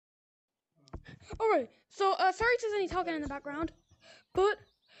Alright, so sorry if there's any talking in the background, but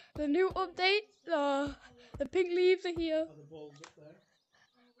the new update, the pink leaves are here. Are the bulbs up there?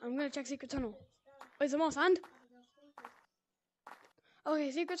 I'm gonna check Secret Tunnel. Oh, is there more sand?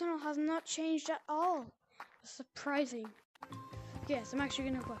 Okay, Secret Tunnel has not changed at all. Surprising. Yes, I'm actually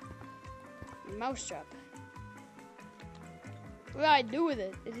gonna put mousetrap. What do I do with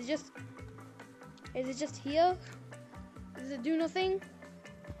it? Is it just here? Does it do nothing?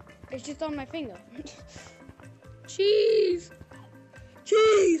 It's just on my finger. Cheese!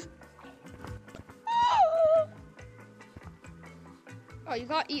 Cheese! Oh, you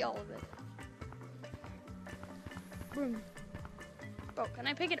can't eat all of it. Boom. Oh, can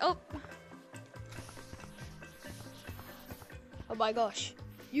I pick it up? Oh my gosh.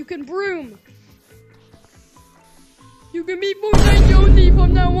 You can broom. You can be Fortnite Jonesy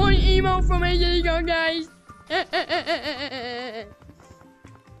from that one email from a year ago, guys.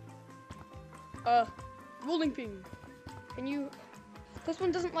 Rolling pin. Can you... This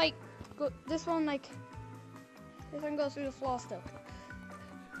one doesn't like... Go, this one goes through the floor still.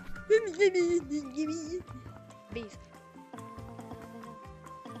 Bees.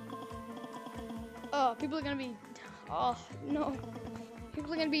 Oh, people are gonna be... Oh, no.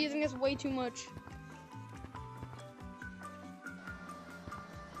 People are gonna be using this way too much.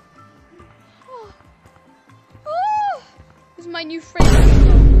 Oh. Oh. This is my new favorite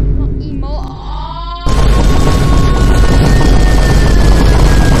emo. Not emo. Oh.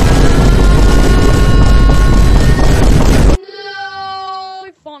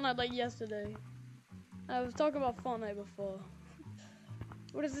 No! Fortnite like yesterday. I was talking about Fortnite before.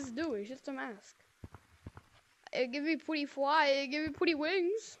 What does this do? It's just a mask. It gives me pretty fly. It gives me pretty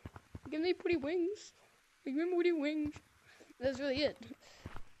wings. It gives me pretty wings. It gives me pretty wings. That's really it.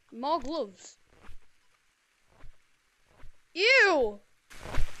 More gloves. Ew!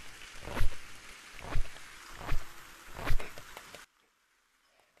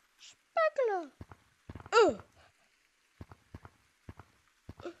 Specular. Ugh.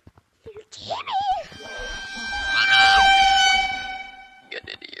 Timmy! Get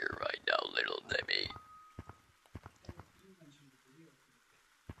in here right now, little Timmy.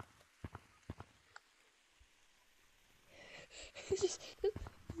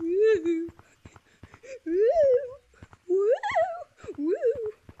 Woo, woo, woo,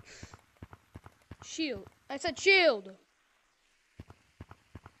 woo. Shield. I said shield.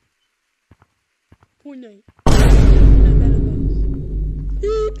 Fortnite.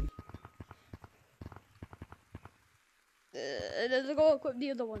 Let's go equip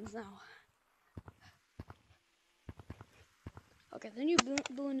the other ones now. Okay, the new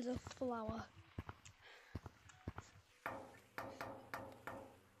balloon is a flower.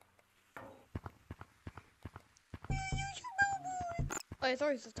 Oh, I thought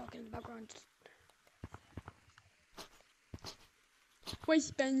he was talking in the background. Why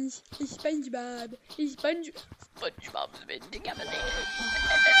Sponge? It's SpongeBob. It's SpongeBob's been decapitated.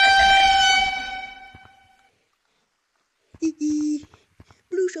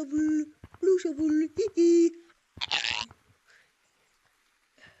 Blue shovel, blue shovel.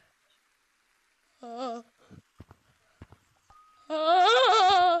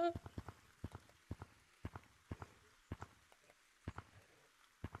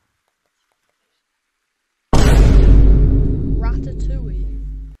 Ratatouille.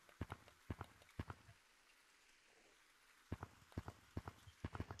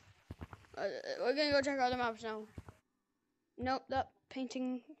 We're gonna go check out the maps now. Nope, that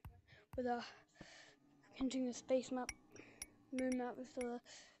painting with a painting the space map, moon map is still there.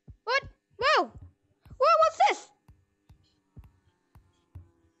 What? Whoa! Whoa! What's this?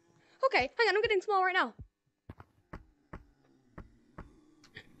 Okay, hang on, I'm getting small right now.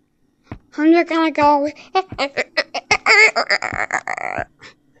 I'm just gonna go.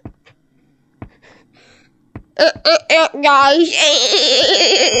 Guys.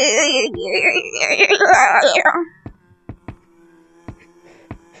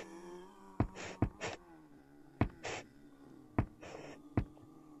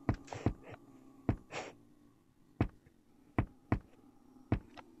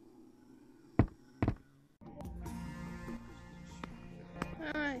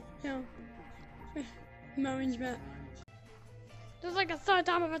 Alright, yeah. Orange map. This is like a third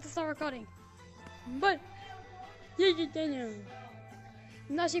time I've had to start recording. But, yeah,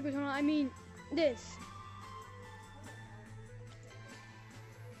 not Secret Tunnel, I mean this.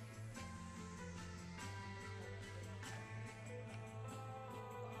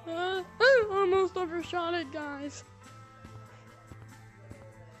 I almost overshot it, guys.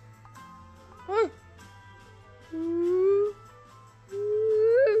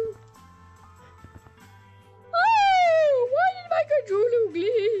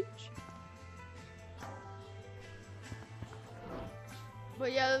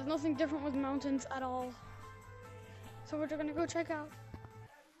 nothing different with mountains at all. So we're gonna go check out.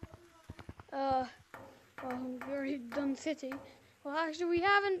 Well, we've already done city. Well, actually we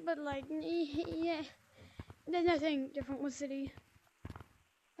haven't, but like, yeah. There's nothing different with city.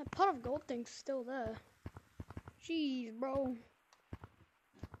 That pot of gold thing's still there. Jeez, bro.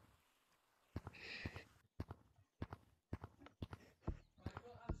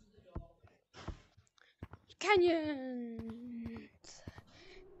 Canyons.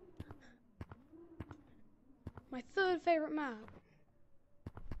 My third favorite map.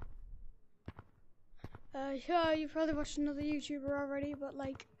 Yeah, you've probably watched another YouTuber already, but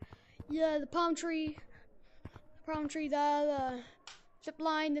like, yeah, the palm tree there, the zip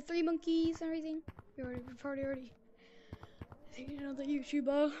line, the 3 monkeys, and everything. We've probably already. I think another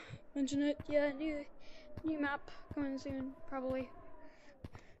YouTuber mentioned it. Yeah, new map coming soon, probably.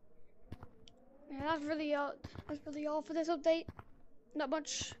 Yeah, that's really all. That's really all for this update. Not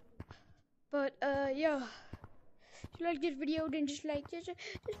much, but yeah. If you like this video, then just like this video.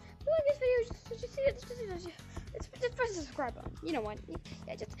 Just press the subscribe button. You know what?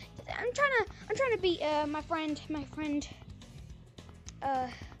 Yeah, just I'm trying to beat my friend.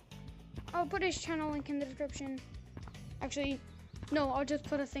 I'll put his channel link in the description. Actually, no, I'll just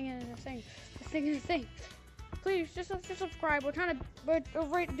put a thing in the thing. Please, just subscribe. We're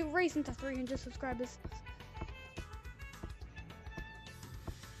do racing to 300 subscribers.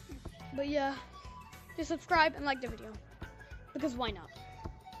 But yeah, just subscribe and like the video, because why not?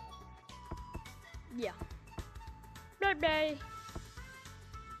 Yeah. Bye bye.